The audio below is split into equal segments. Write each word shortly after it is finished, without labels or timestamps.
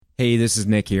Hey, this is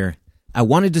Nick here. I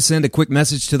wanted to send a quick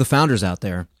message to the founders out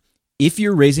there. If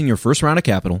you're raising your first round of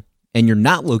capital and you're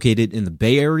not located in the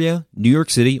Bay Area, New York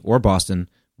City, or Boston,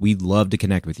 we'd love to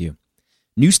connect with you.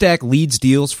 NewStack leads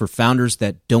deals for founders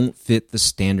that don't fit the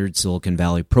standard Silicon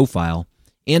Valley profile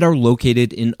and are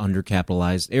located in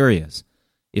undercapitalized areas.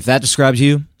 If that describes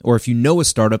you, or if you know a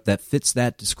startup that fits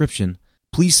that description,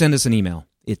 please send us an email.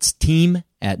 It's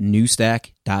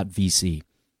team@newstack.vc.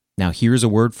 Now here's a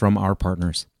word from our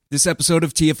partners. This episode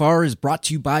of TFR is brought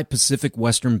to you by Pacific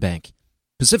Western Bank.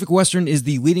 Pacific Western is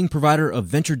the leading provider of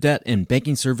venture debt and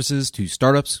banking services to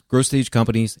startups, growth stage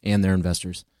companies, and their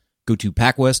investors. Go to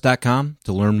pacwest.com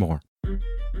to learn more.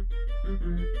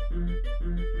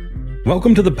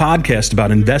 Welcome to the podcast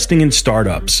about investing in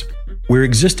startups, where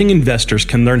existing investors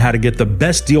can learn how to get the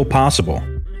best deal possible,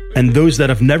 and those that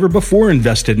have never before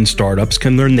invested in startups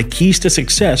can learn the keys to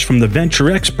success from the venture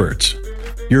experts.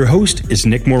 Your host is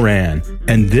Nick Moran,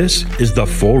 and this is The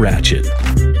Full Ratchet.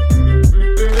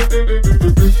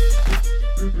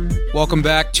 Welcome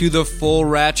back to The Full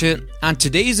Ratchet. On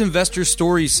today's Investor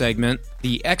Stories segment,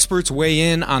 the experts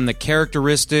weigh in on the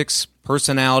characteristics,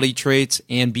 personality traits,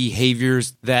 and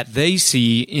behaviors that they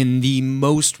see in the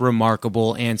most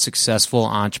remarkable and successful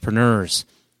entrepreneurs.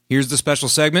 Here's the special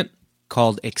segment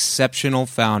called Exceptional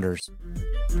Founders.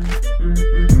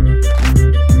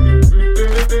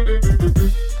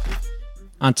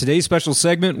 On today's special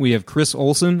segment, we have Chris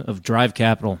Olsen of Drive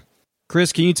Capital.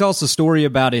 Chris, can you tell us a story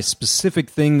about a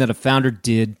specific thing that a founder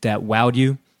did that wowed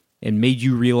you and made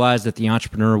you realize that the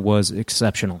entrepreneur was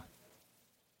exceptional?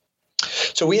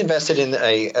 So we invested in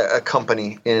a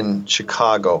company in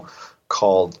Chicago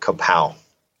called Kapow.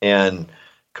 And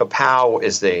Kapow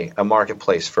is a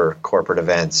marketplace for corporate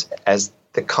events. As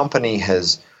the company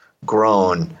has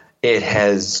grown, it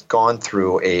has gone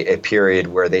through a period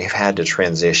where they've had to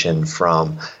transition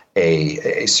from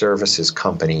a services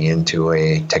company into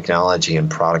a technology and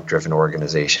product-driven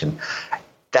organization.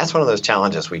 That's one of those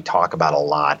challenges we talk about a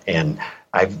lot, and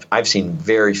I've seen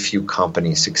very few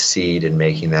companies succeed in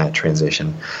making that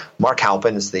transition. Mark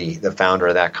Halpin is the founder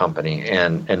of that company,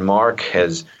 and Mark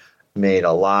has made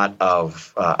a lot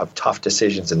of tough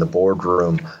decisions in the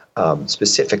boardroom,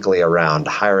 specifically around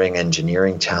hiring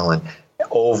engineering talent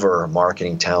over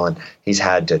marketing talent. He's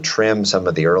had to trim some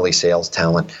of the early sales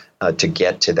talent to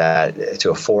get to that, to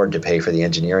afford to pay for the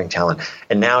engineering talent.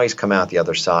 And now he's come out the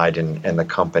other side, and the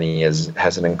company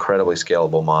has an incredibly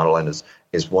scalable model and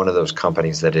is one of those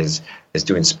companies that is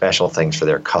doing special things for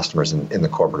their customers in the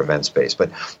corporate event space. But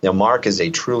Mark is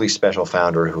a truly special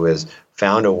founder who has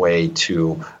found a way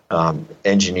to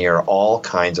engineer all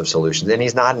kinds of solutions. And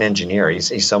he's not an engineer.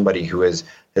 He's somebody who has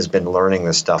been learning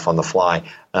this stuff on the fly,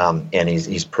 and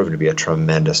he's proven to be a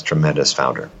tremendous, tremendous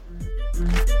founder.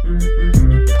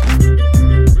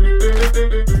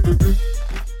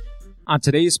 On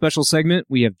today's special segment,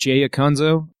 we have Jay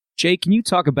Acunzo. Jay, can you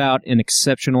talk about an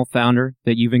exceptional founder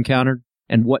that you've encountered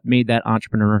and what made that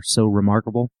entrepreneur so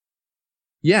remarkable?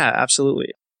 Yeah,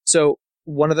 absolutely. So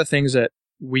one of the things that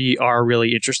we are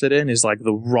really interested in is like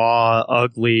the raw,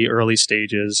 ugly early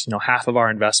stages. Half of our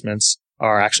investments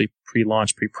are actually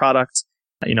pre-launch, pre-product,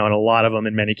 and a lot of them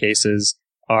in many cases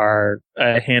are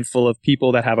a handful of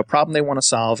people that have a problem they want to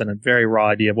solve and a very raw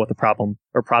idea of what the problem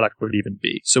or product would even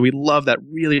be. So we love that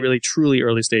really, really, truly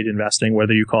early stage investing,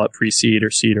 whether you call it pre-seed or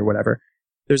seed or whatever.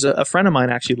 There's a friend of mine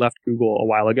actually left Google a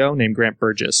while ago named Grant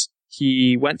Burgess.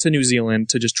 He went to New Zealand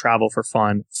to just travel for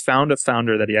fun, found a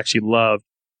founder that he actually loved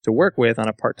to work with on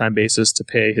a part-time basis to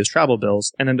pay his travel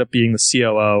bills, and ended up being the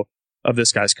COO of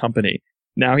this guy's company.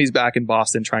 Now he's back in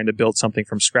Boston trying to build something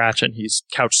from scratch, and he's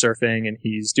couch surfing and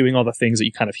he's doing all the things that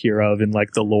you kind of hear of in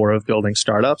like the lore of building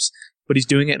startups, but he's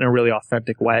doing it in a really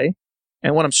authentic way.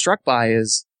 And what I'm struck by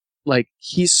is like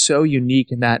he's so unique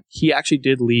in that he actually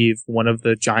did leave one of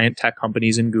the giant tech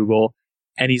companies in Google,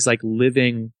 and he's like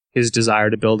living his desire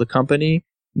to build a company,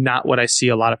 not what I see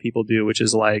a lot of people do, which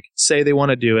is like say they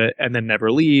want to do it and then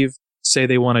never leave, say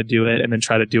they want to do it and then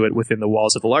try to do it within the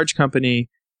walls of a large company,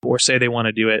 or say they want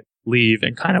to do it, leave,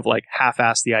 and kind of like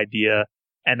half-ass the idea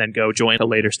and then go join a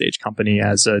later stage company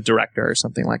as a director or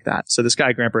something like that. So this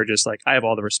guy, Grant Burgess, like I have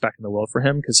all the respect in the world for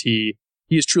him because he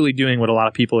is truly doing what a lot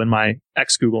of people in my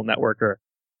ex-Google network are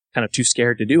kind of too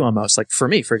scared to do almost. Like for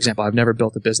me, for example, I've never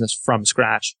built a business from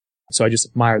scratch. So I just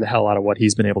admire the hell out of what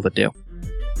he's been able to do.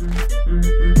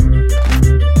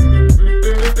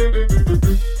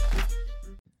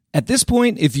 At this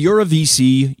point, if you're a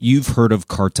VC, you've heard of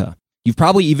Carta. You've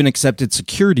probably even accepted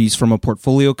securities from a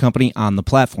portfolio company on the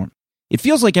platform. It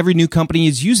feels like every new company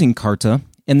is using Carta,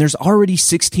 and there's already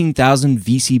 16,000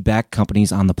 VC-backed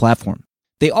companies on the platform.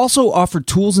 They also offer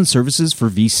tools and services for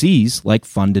VCs like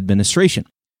fund administration.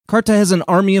 Carta has an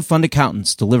army of fund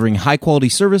accountants delivering high-quality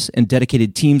service and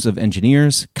dedicated teams of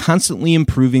engineers, constantly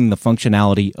improving the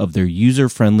functionality of their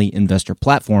user-friendly investor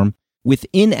platform with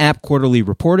in-app quarterly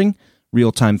reporting,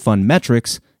 real-time fund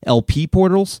metrics, LP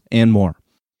portals, and more.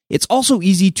 It's also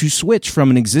easy to switch from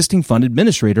an existing fund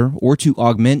administrator or to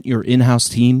augment your in-house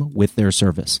team with their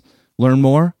service. Learn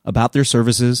more about their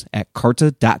services at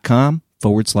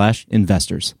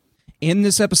carta.com/investors. And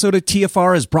this episode of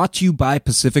TFR is brought to you by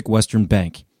Pacific Western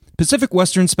Bank. Pacific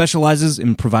Western specializes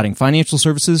in providing financial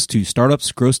services to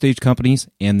startups, growth stage companies,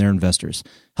 and their investors,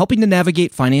 helping to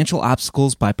navigate financial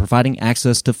obstacles by providing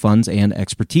access to funds and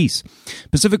expertise.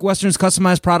 Pacific Western's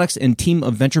customized products and team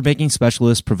of venture banking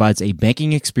specialists provides a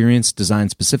banking experience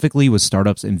designed specifically with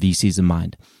startups and VCs in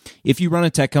mind. If you run a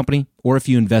tech company or if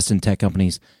you invest in tech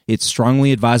companies, it's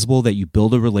strongly advisable that you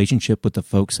build a relationship with the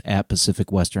folks at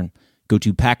Pacific Western. Go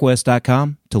to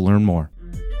pacwest.com to learn more.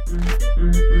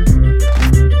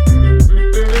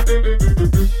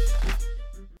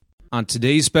 On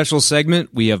today's special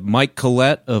segment, we have Mike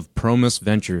Collett of Promus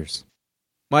Ventures.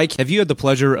 Mike, have you had the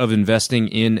pleasure of investing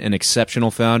in an exceptional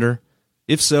founder?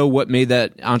 If so, what made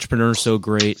that entrepreneur so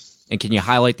great? And can you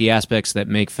highlight the aspects that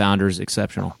make founders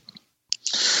exceptional?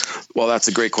 Well, that's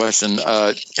a great question.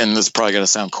 And this is probably going to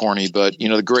sound corny, but,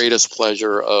 the greatest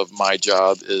pleasure of my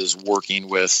job is working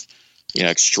with,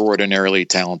 extraordinarily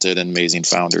talented and amazing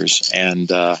founders. And,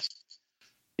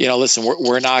 listen,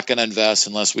 we're not going to invest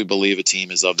unless we believe a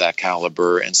team is of that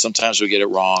caliber. And sometimes we get it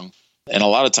wrong. And a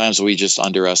lot of times we just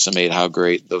underestimate how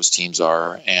great those teams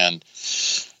are. And,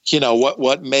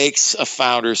 what makes a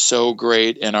founder so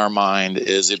great in our mind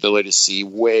is the ability to see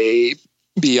way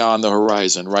beyond the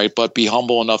horizon, right? But be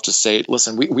humble enough to say,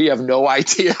 listen, we have no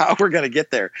idea how we're going to get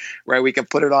there, right? We can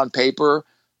put it on paper,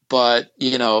 but,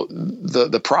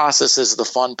 the process is the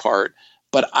fun part.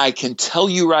 But I can tell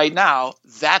you right now,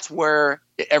 that's where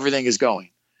everything is going.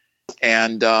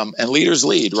 And leaders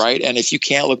lead, right? And if you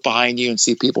can't look behind you and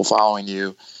see people following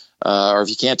you, or if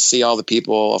you can't see all the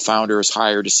people a founder is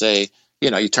hired to say,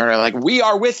 you turn around like, we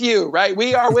are with you, right?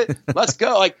 We are with, let's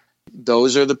go. Like,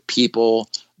 those are the people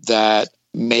that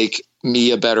make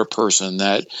me a better person,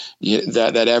 that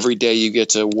every day you get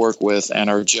to work with and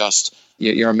are just,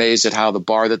 you're amazed at how the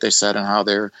bar that they set and how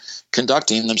they're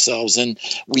conducting themselves. And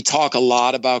we talk a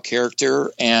lot about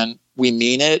character and we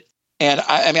mean it. And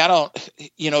I don't,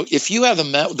 if you have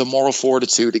the moral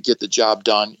fortitude to get the job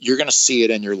done, you're going to see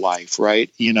it in your life, right?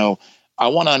 I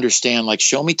want to understand, like,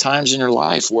 show me times in your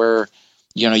life where,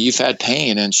 you've had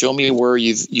pain, and show me where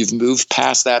you've moved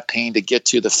past that pain to get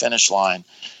to the finish line.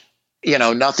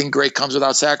 Nothing great comes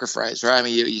without sacrifice, right? I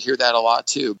mean, you hear that a lot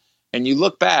too. And you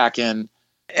look back and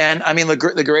I mean, the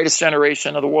greatest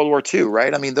generation of the World War II,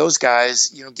 right? I mean, those guys,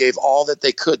 gave all that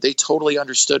they could. They totally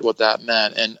understood what that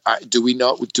meant. And do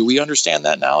we understand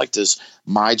that now? Like, does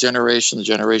my generation, the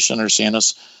generation understand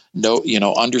us,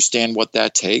 understand what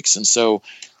that takes? And so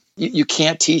you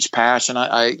can't teach passion.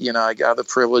 I got the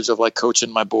privilege of like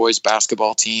coaching my boys'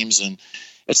 basketball teams, and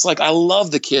it's like, I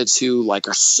love the kids who like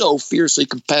are so fiercely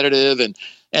competitive and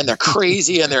they're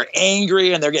crazy and they're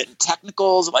angry and they're getting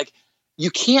technicals. Like, you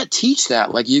can't teach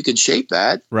that. Like, you can shape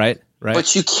that. Right.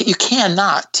 But you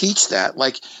cannot teach that.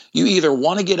 Like, you either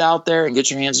want to get out there and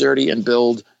get your hands dirty and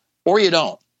build, or you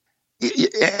don't.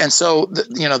 And so,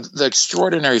 the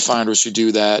extraordinary founders who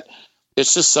do that,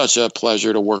 it's just such a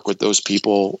pleasure to work with those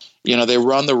people. They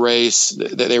run the race.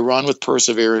 They run with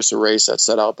perseverance, a race that's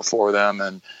set out before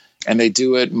them. And they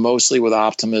do it mostly with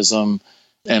optimism,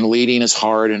 and leading is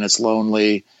hard and it's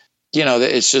lonely.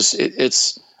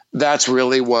 That's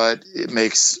really what it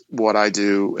makes what I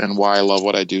do and why I love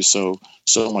what I do so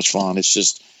much fun. It's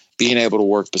just being able to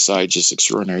work beside just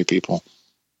extraordinary people.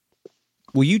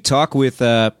 Will you talk with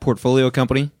portfolio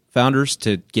company founders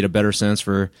to get a better sense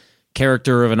for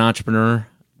character of an entrepreneur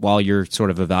while you're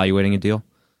sort of evaluating a deal?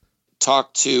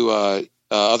 Talk to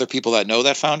other people that know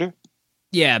that founder?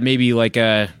 Yeah, maybe like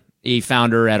a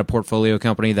founder at a portfolio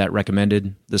company that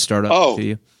recommended the startup to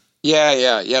you.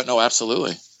 Yeah. No,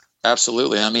 absolutely.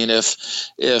 Absolutely. I mean, if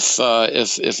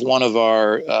one of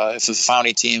our if the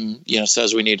founding team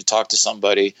says we need to talk to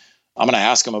somebody, I'm going to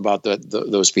ask them about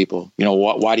those people.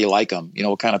 Why do you like them?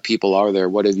 What kind of people are there?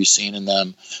 What have you seen in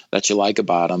them that you like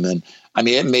about them? And I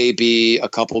mean, it may be a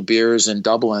couple beers in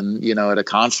Dublin, at a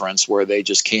conference where they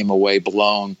just came away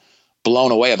blown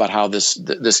away about how this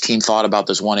team thought about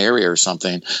this one area or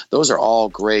something. Those are all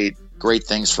great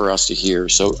things for us to hear.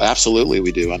 So absolutely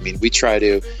we do. I mean, we try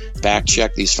to back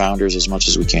check these founders as much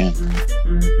as we can.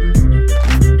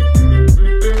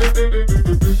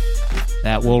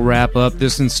 That will wrap up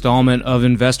this installment of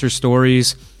Investor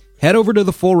Stories. Head over to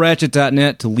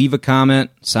thefullratchet.net to leave a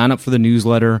comment, sign up for the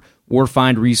newsletter, or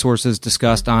find resources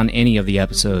discussed on any of the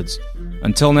episodes.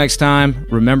 Until next time,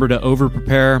 remember to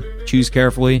over-prepare, choose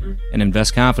carefully, and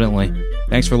invest confidently.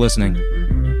 Thanks for listening.